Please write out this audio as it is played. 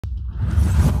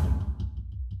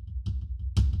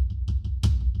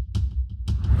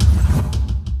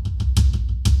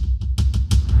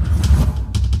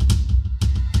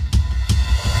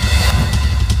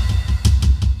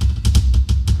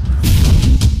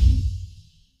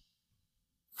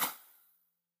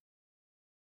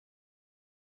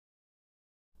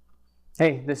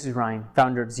Hey, this is Ryan,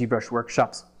 founder of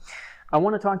ZBrushWorkshops. I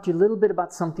want to talk to you a little bit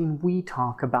about something we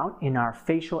talk about in our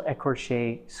facial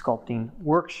écorché sculpting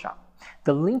workshop.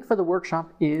 The link for the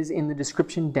workshop is in the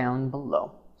description down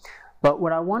below. But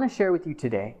what I want to share with you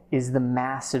today is the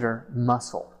masseter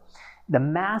muscle. The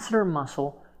masseter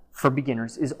muscle for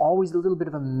beginners is always a little bit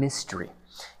of a mystery.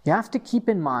 You have to keep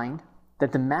in mind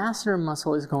that the masseter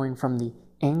muscle is going from the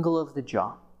angle of the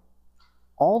jaw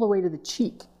all the way to the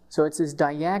cheek. So it's this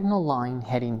diagonal line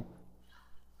heading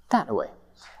that way.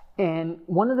 And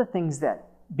one of the things that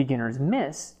beginners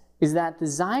miss is that the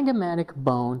zygomatic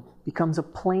bone becomes a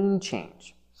plane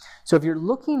change. So if you're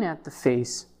looking at the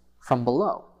face from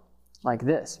below, like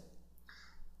this,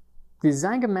 the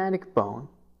zygomatic bone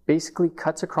basically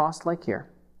cuts across like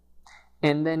here,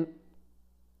 and then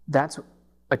that's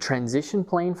a transition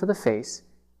plane for the face,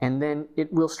 and then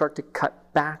it will start to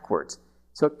cut backwards.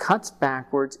 So it cuts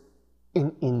backwards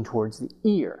in towards the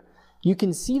ear. You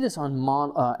can see this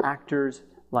on actors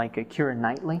like Keira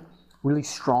Knightley, really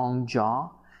strong jaw.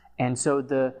 And so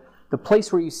the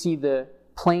place where you see the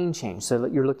plane change, so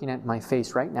that you're looking at my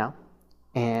face right now,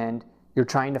 and you're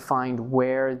trying to find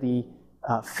where the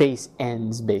face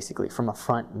ends basically from a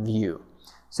front view.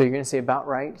 So you're going to say about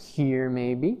right here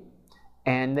maybe.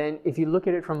 And then if you look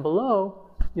at it from below,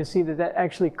 you'll see that that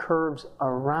actually curves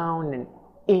around and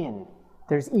in.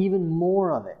 There's even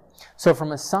more of it. So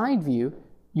from a side view,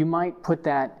 you might put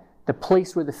the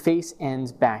place where the face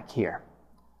ends back here.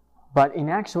 But in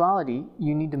actuality,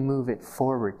 you need to move it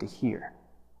forward to here.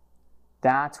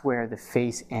 That's where the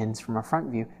face ends from a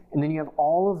front view. And then you have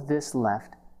all of this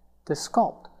left to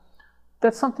sculpt.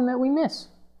 That's something that we miss.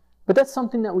 But that's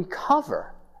something that we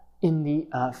cover in the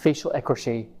facial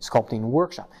écorché sculpting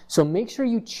workshop. So make sure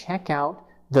you check out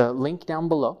the link down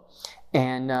below.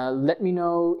 And let me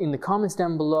know in the comments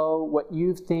down below what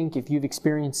you think, if you've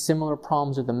experienced similar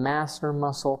problems with the masseter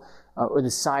muscle or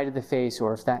the side of the face,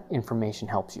 or if that information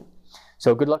helps you.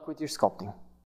 So good luck with your sculpting.